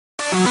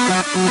Alright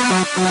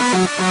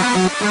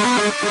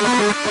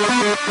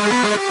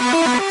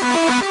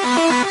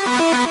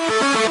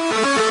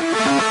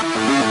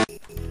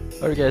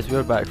guys,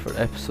 we're back for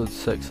episode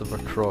 6 of our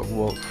Croc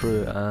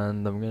walkthrough,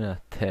 and I'm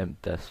gonna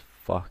attempt this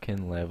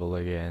fucking level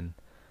again.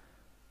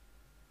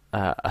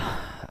 I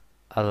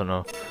don't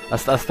know. I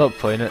stopped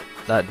playing it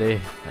that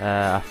day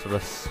after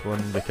this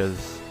one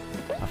because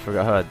I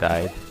forgot how I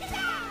died.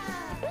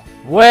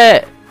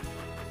 Wait!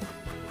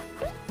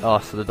 Oh,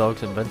 so the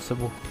dog's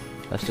invincible.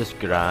 That's just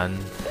grand.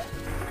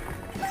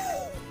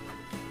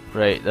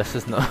 Right, this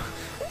is not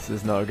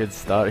a good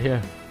start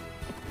here.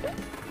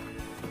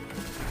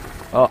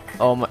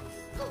 Oh my.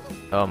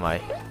 Oh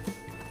my.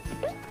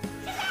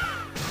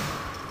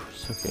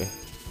 It's okay.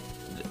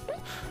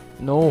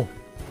 No!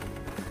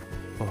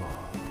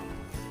 Oh,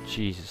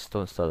 Jesus,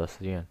 don't start this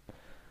again.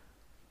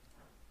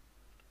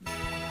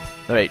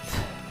 Right,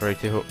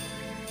 righty-ho.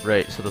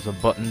 Right, so there's a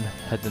button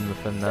hidden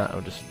within that.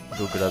 I'll just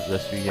go grab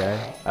this wee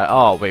guy.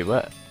 Oh, wait,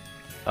 what?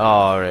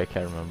 Oh, right, I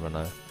can't remember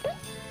now.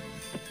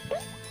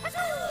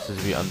 This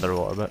is a wee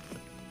underwater bit.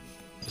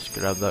 Just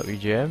grab that wee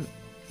gem.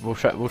 We'll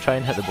try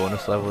and hit the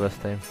bonus level this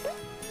time.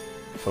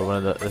 For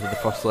one of this is the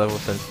first level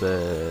since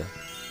the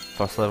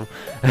first level.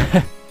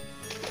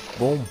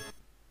 Boom.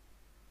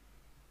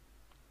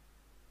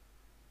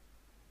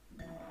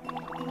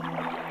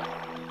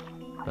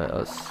 Right,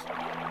 let's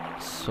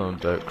swim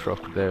about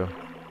crocodile.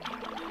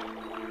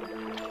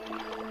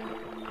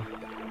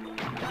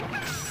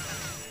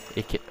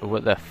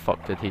 What the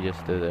fuck did he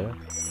just do there?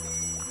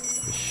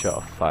 Just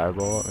shot a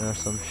fireball at me or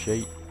some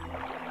shit.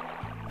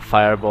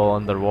 Fireball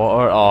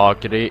underwater. Oh,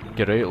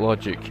 great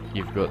logic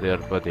you've got there,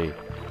 buddy.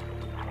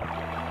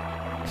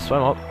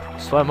 Swim up,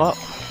 swim up.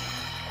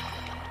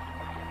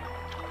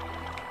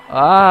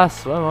 Ah,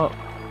 swim up.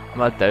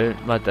 My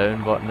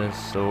down button is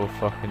so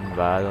fucking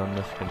bad on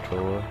this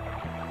controller.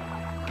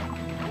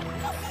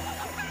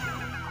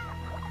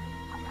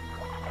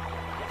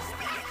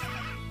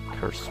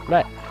 Curse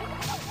split.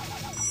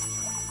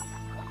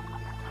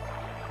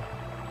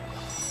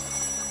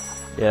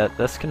 Yeah,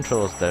 this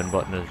controller's down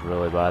button is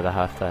really bad. I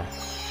have to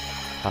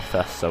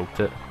assault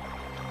it.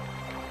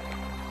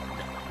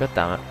 God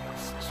damn it!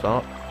 Swim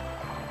up.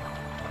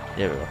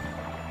 There we go.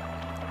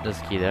 There's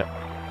a key there.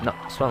 No,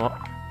 swim up.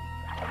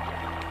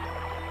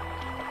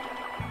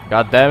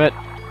 God damn it!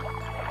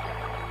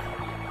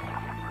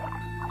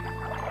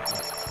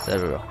 There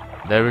we go.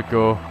 There we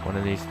go. One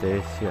of these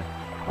days, yeah.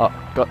 Oh,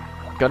 got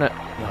it.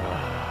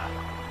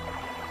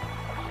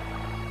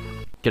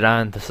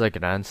 Grand. This is a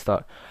grand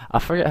start. I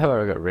forget how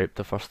I got raped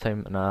the first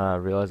time, and I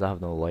realised I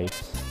have no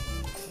lives.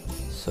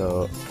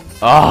 So,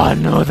 oh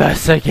no,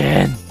 this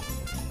again.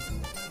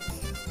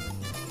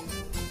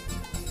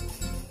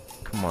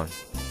 Come on.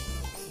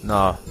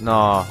 No,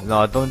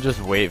 don't just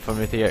wait for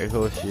me to get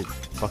close, you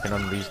fucking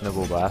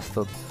unreasonable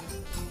bastard.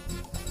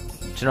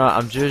 Do you know what,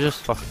 I'm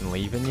just fucking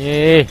leaving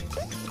you.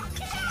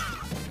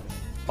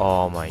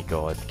 Oh my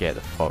god, get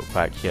the fuck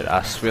back here,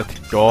 I swear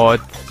to god.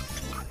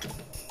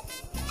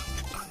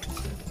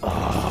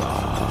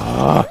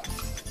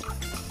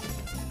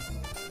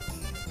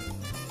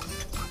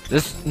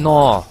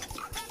 No.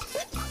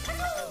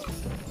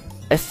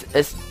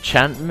 It's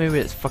chanting me with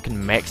its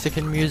fucking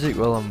Mexican music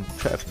while I'm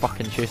trying to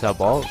fucking chase a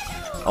ball.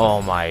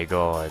 Oh my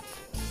god.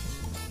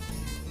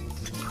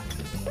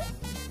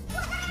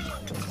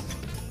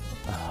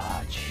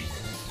 Ah,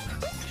 Jesus.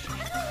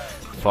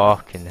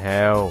 Fucking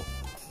hell.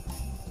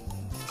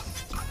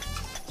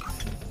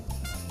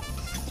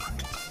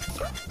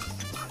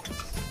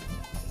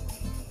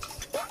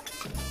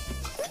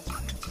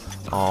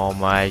 Oh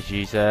my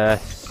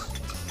Jesus.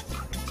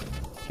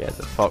 Get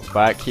the fuck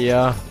back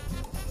here.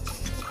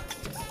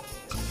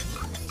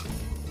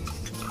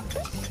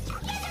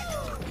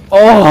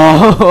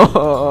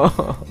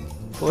 Oh,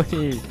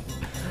 please.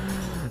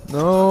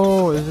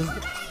 No, this is.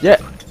 Yeah,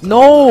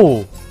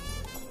 no.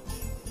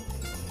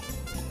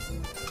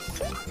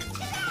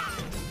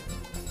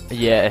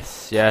 Yes,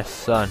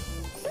 son.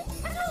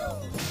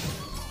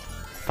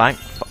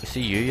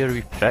 See you a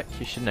wee prick.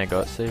 You shouldn't have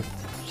got saved.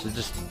 Should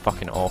just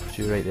fucking offed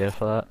you right there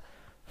for that.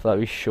 For that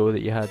wee show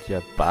that you had,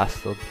 you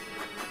bastard.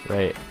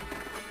 Right.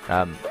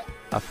 I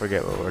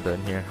forget what we're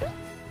doing here.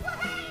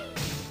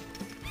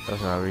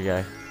 There's another wee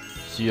guy.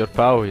 See your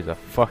pal, he's a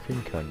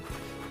fucking cunt.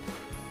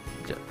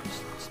 Just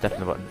step in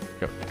the button.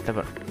 Go, step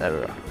it. There we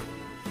go.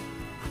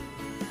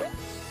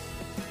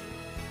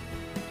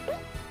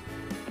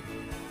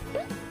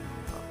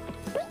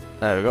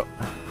 There we go.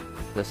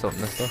 Let's open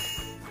this door.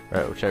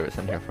 Right, we'll check what's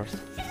in here first.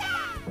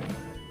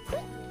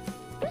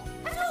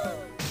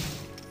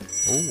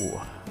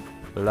 Ooh,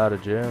 a lot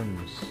of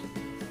gems.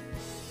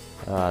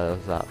 Ah,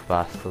 there's that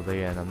bastard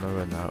again. I'm not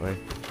going that way.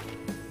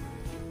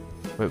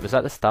 Wait, was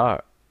that the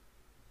start?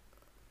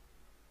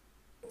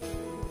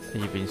 Are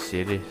you being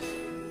serious?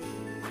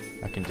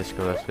 I can just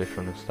go this way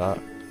from the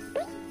start.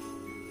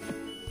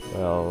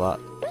 Well,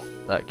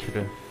 that could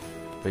have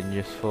been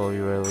useful a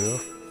while ago.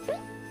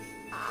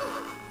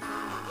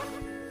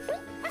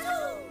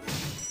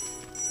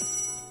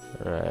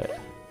 Right.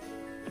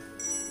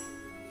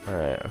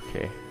 Alright,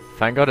 okay.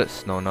 Thank God it's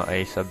snow, not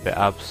ice. I'd be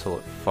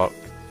absolute fucked.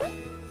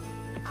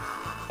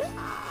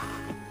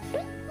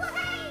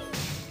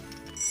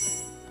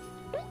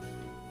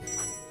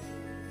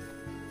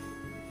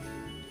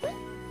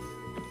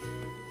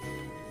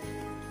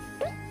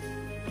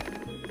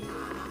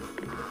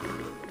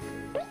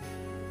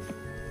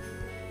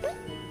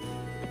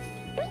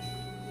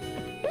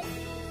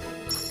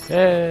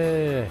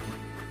 Yay!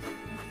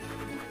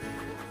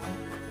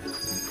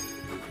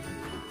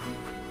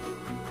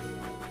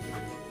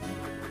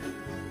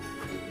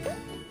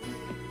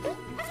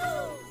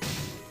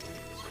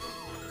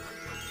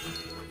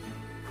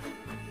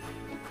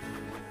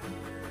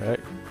 Right,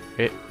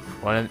 wait,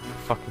 one in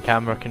fucking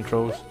camera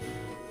controls.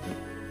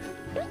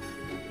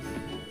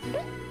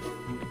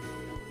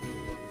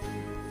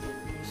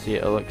 See,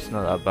 it looks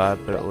not that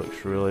bad, but it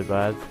looks really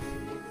bad.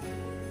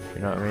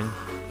 You know what I mean?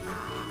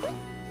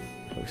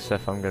 Looks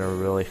as if I'm gonna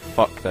really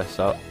fuck this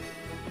up.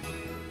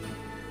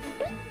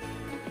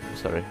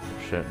 Sorry,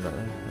 I'm shouting at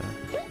them.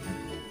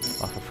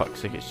 Oh, for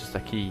fuck's sake, it's just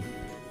a key.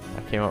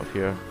 I came up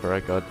here for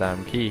a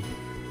goddamn key.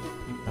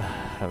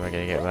 How am I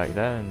gonna get back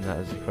down? That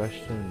is the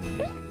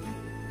question.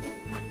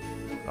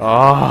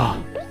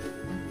 Oh!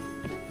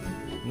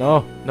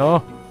 No,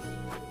 no!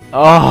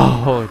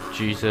 Oh,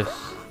 Jesus.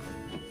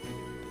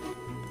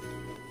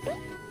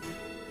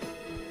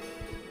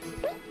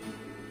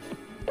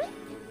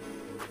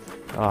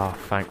 Oh,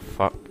 thank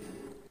fuck.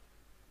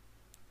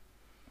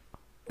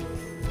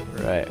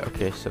 Right,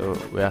 okay, so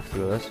we have to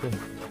go this way.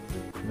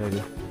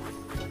 Maybe.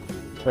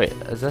 Wait,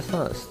 is this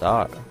not the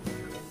start?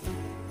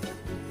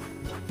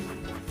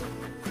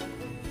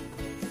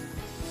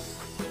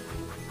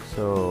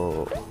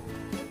 So...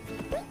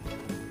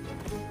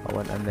 I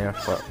went in there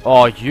for...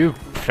 Oh, you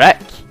prick!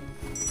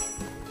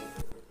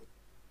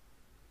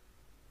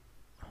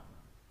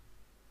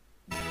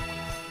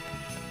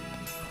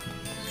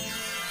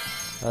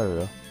 There we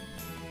go.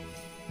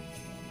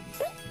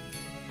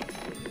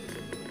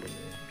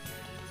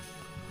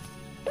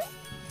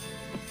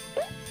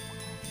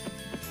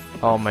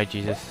 Oh my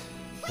Jesus.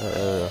 There we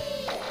go.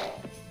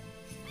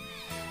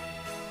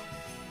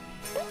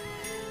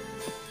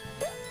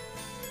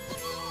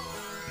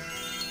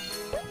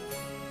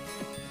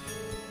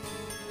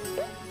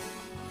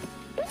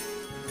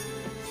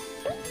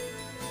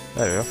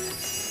 There we go.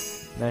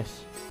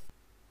 Nice.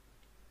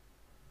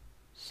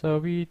 So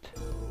sweet.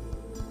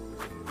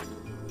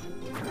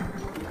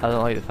 I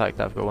don't like the fact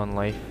that I've got one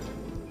life.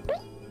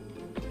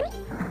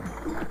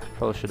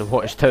 Probably should have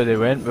watched how they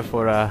went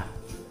before I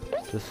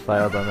just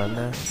fired them in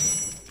there.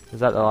 Is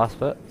that the last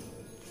bit?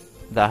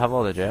 Did I have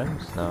all the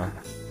gems? No.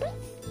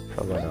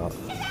 Probably not.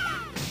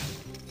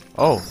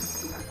 Oh!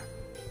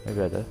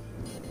 Maybe I did.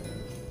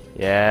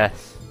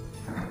 Yes!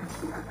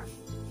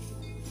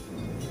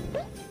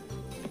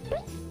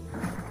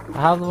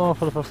 I have them all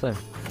for the first time.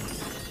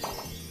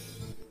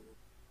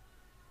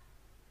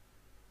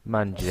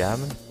 Man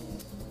jamming?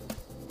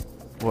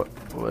 What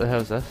the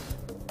hell is this?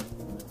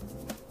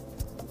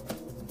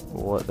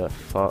 What the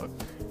fuck?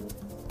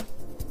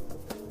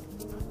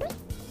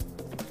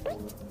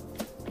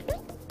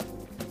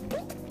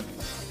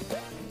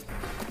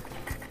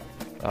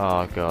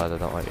 Oh god, I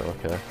don't like the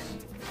look of this.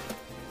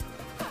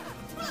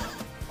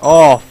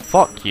 Oh,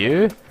 fuck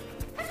you!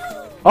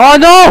 Oh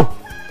no!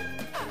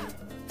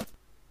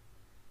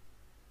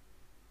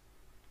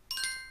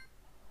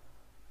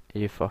 Are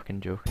you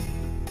fucking joking?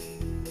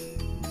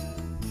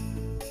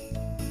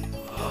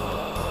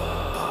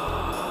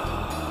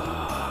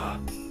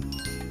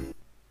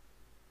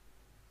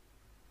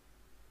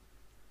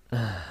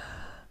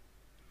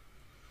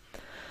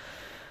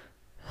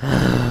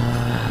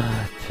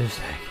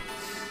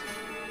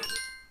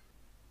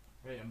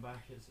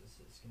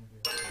 It's gonna be.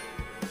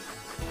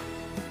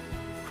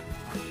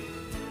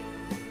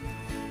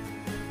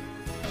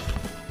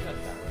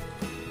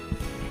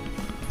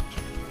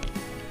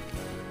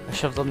 I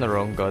shoved on the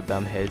wrong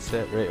goddamn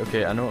headset. Right,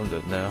 okay, I know what I'm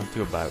doing now. I have to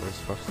go backwards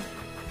first.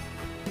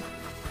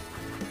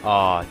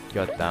 Oh,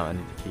 goddamn, I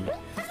need the key.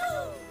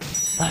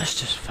 That's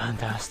just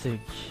fantastic.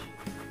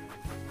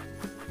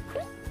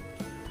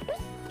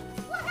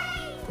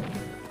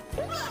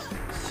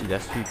 See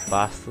this wee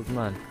bastard,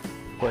 man.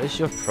 What is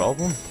your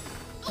problem?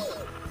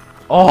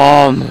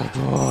 Oh my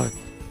god!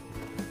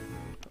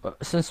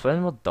 Since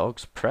when were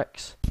dogs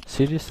pricks?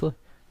 Seriously?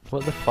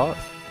 What the fuck?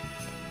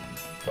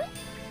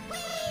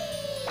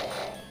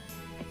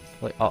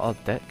 Like utter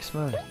dicks,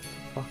 man.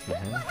 Fucking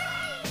hell.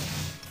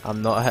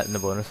 I'm not hitting the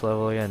bonus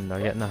level again, they're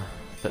getting a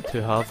bit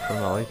too hard for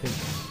my liking.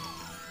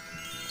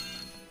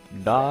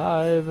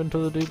 Dive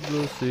into the deep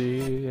blue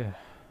sea.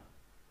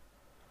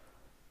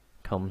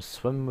 Come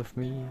swim with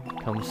me.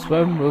 Come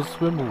swim, we'll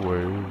swim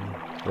away.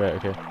 Right,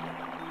 okay.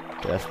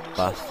 This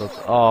bastard.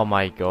 Oh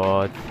my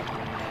god.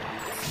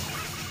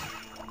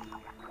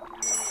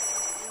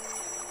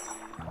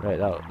 Right,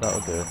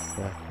 that'll do.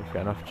 Yeah, we've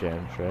got enough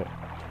gems, right?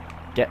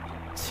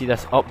 See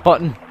this up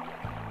button?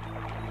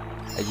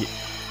 Are you...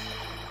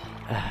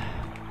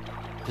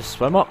 Just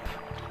swim up.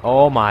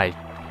 Oh my...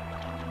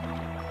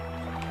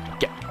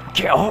 Get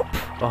up!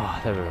 Oh,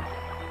 there we go.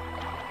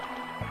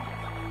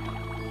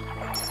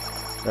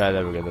 Right,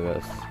 there we go, there it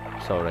is.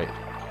 It's alright.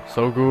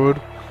 So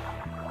good!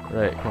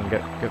 Right, come on,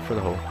 get through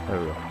the hole. There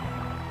we go.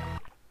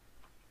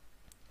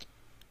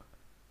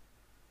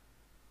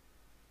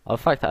 The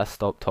fact that I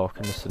stopped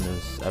talking as soon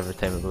as every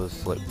time it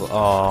goes like,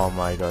 oh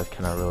my god,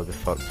 can I really be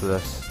fucked with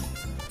this?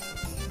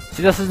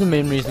 See, this is the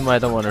main reason why I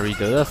don't want to redo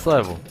this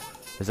level.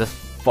 Is this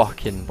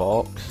fucking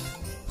box.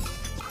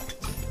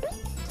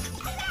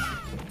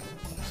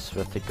 I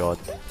swear to god,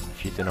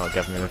 if you do not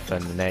give me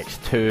within the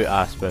next 2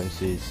 ass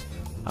bounces,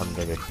 I'm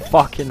gonna be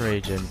fucking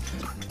raging.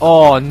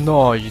 Oh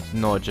no, you did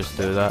not just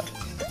do that.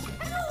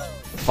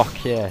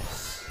 Fuck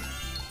yes.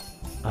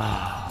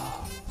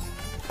 Ah,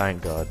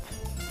 thank god.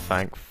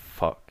 Thank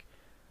fuck.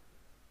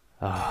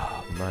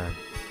 Oh man.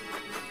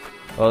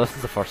 Well, this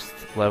is the first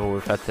level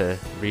we've had to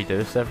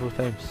redo several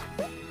times.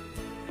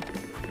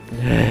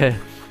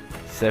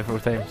 Several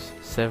times.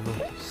 Several.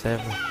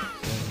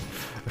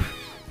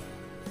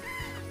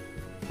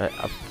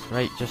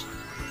 Right, just...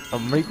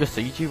 I'm right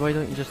beside you, why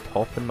don't you just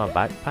hop in my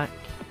backpack?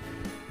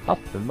 Hop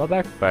in my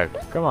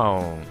backpack, come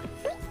on.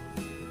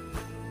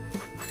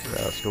 Right,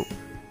 let's go.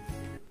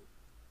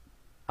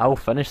 I will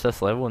finish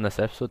this level in this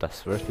episode, I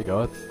swear to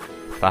god.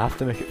 If I have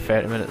to make it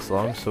 30 minutes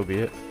long, so be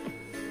it.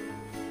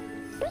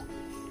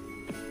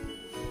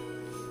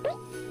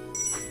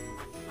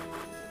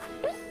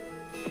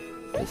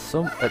 It's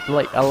so...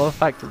 like, I love the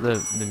fact that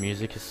the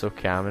music is so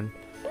calming,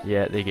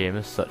 yet the game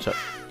is such a...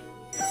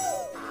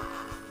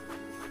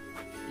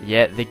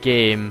 Yet the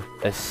game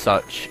is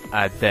such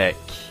a dick.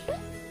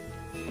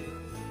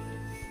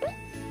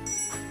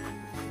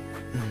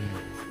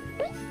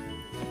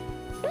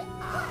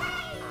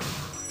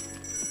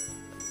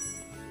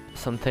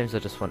 Sometimes I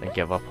just want to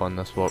give up on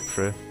this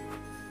walkthrough.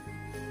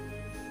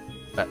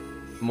 But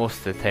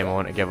most of the time I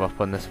want to give up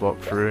on this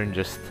walkthrough and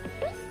just...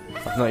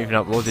 I've not even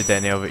uploaded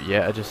any of it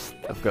yet,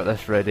 I've got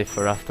this ready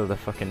for after the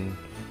fucking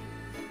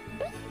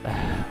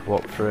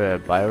walkthrough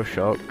of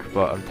Bioshock,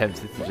 but I'm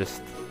tempted to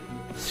just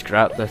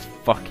scrap this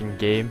fucking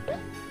game.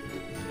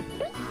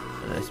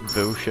 And it's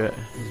bullshit,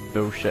 it's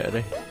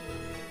bullshittery.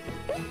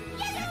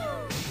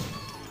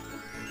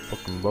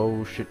 Fucking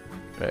bullshit.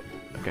 Right,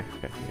 okay.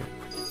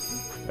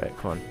 Right,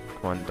 come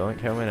on, don't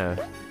kill me now.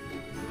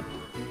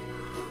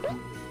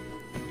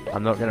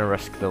 I'm not gonna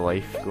risk the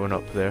life going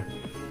up there.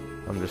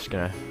 I'm just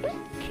gonna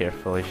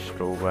carefully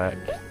stroll back.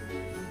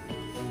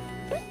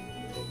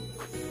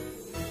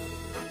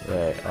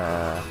 Right,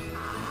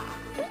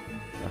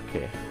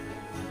 okay.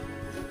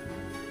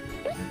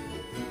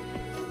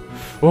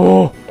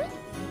 Oh!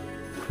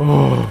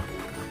 Oh!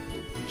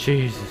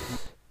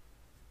 Jesus.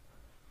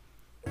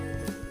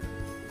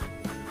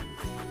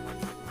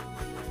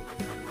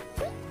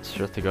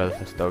 Sure to god if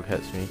this dog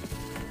hits me.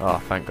 Oh,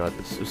 thank god,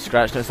 it's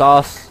scratching its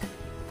ass!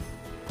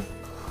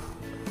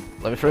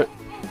 Let me through it!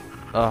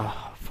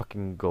 Ah,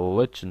 fucking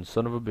glitching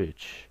son of a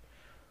bitch.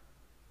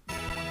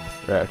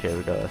 Right, okay,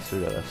 we got this.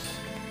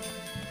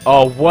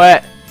 Oh,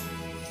 what?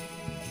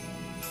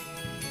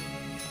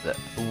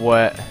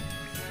 What?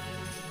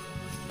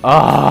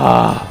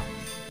 Ah!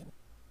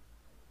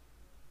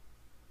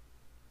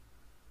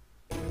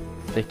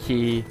 The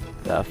key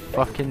that I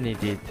fucking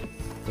needed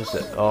was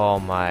it? Oh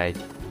my, do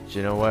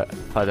you know what?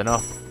 I've had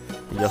enough.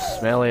 Your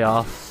smelly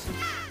ass.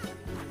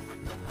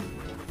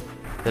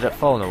 Did it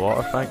fall in the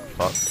water? Thank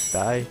fuck.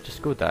 Die.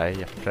 Just go die,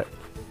 you prick.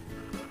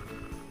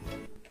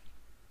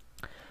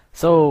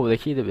 So, the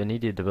key that we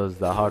needed was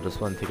the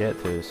hardest one to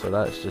get to, so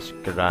that's just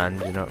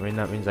grand, you know what I mean?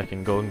 That means I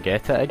can go and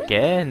get it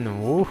again!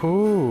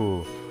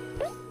 Woohoo!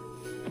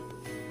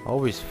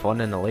 Always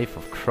fun in the life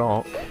of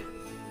Croc.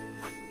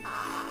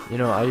 You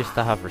know, I used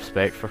to have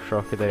respect for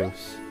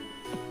crocodiles.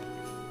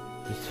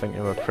 I used to think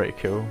they were pretty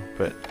cool,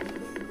 but...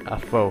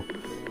 well,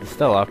 they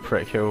still are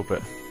pretty cool,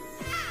 but...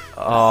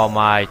 Oh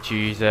my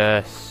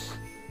Jesus!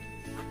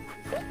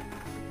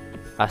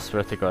 I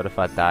swear to god if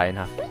I die and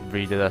have to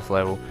redo this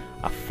level,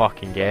 I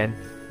fucking again.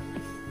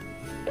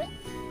 I'm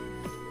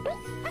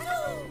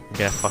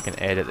gonna fucking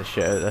edit the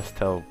shit out of this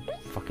till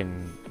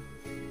fucking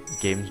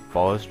game's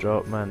balls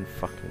drop, man.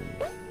 Fucking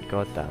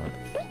god damn it.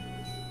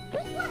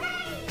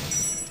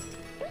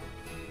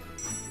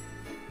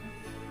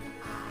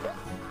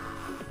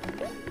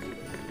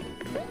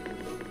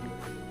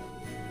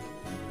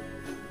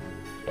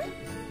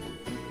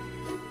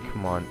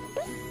 Come on.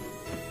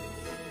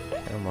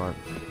 Come on.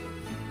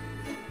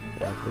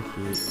 Grab the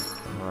key.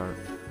 Come on.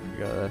 You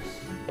got this.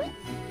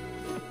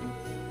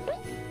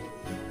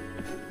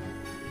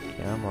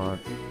 Come on.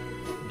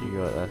 You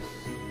got this.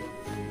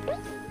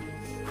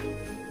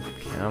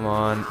 Come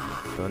on.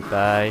 Don't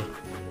die.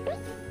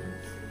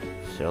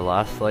 It's your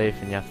last life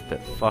and you have to do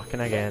it fucking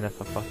again if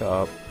I fuck it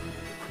up.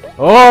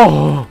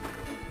 Oh!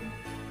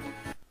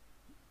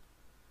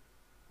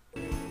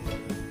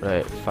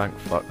 Right, thank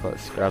fuck,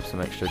 let's grab some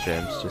extra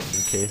gems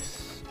just in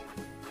case.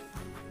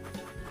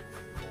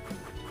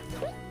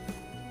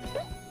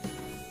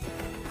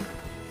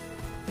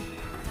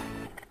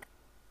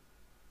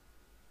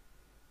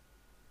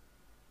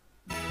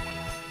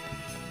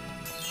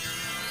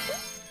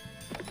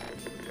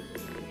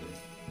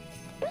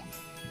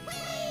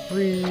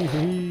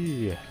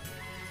 Whee!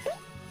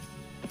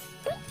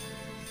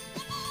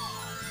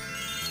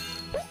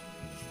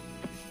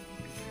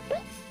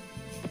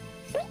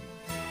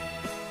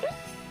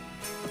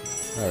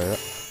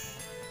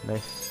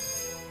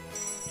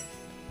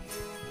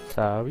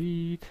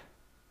 Sweet.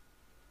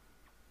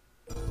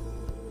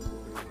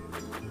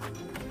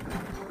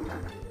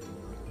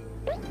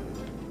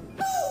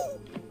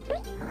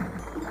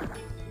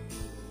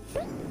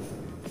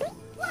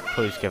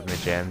 Please give me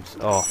gems.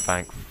 Oh,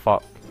 thank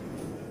fuck.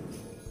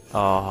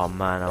 Oh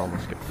man, I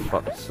almost get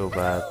fucked so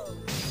bad.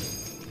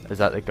 Is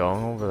that the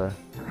gong over there?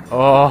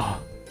 Oh!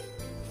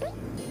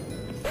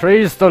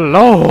 Praise the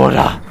Lord!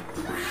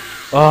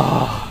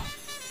 Oh!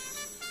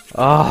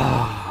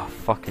 Ah!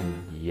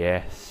 Fucking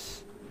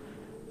yes.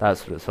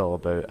 That's what it's all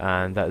about,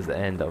 and that is the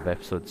end of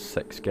episode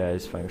 6,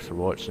 guys. Thanks for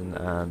watching,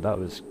 and that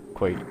was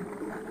quite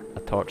a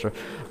torture.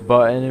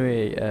 But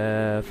anyway,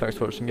 thanks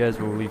for watching, guys.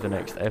 We'll leave the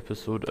next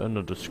episode in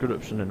the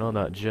description and all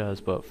that jazz,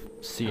 but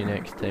see you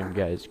next time,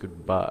 guys.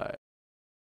 Goodbye.